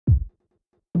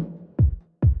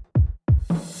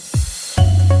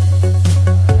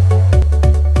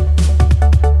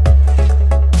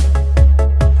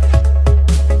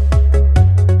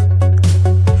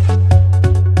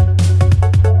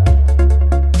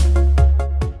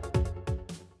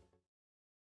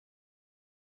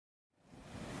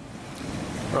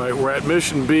We're at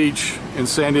Mission Beach in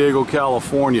San Diego,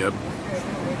 California.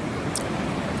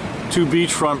 Two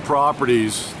beachfront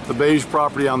properties. The beige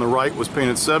property on the right was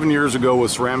painted 7 years ago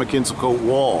with Ceramic InsulCoat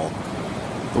Wall.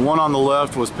 The one on the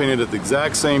left was painted at the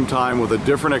exact same time with a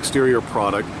different exterior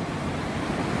product.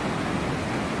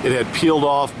 It had peeled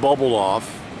off, bubbled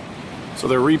off. So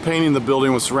they're repainting the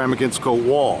building with Ceramic InsulCoat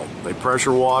Wall. They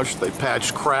pressure washed, they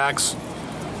patched cracks,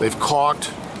 they've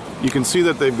caulked. You can see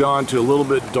that they've gone to a little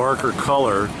bit darker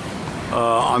color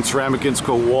on Ceramic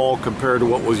InsulCoat Wall compared to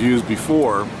what was used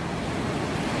before.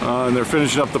 And they're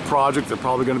finishing up the project. They're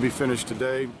probably going to be finished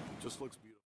today. Just looks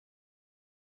beautiful.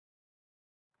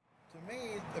 To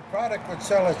me, the product would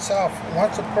sell itself.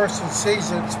 Once a person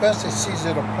sees it, especially sees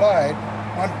it applied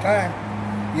one time,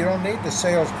 you don't need the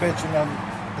sales pitch, and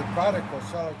the product will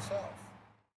sell itself.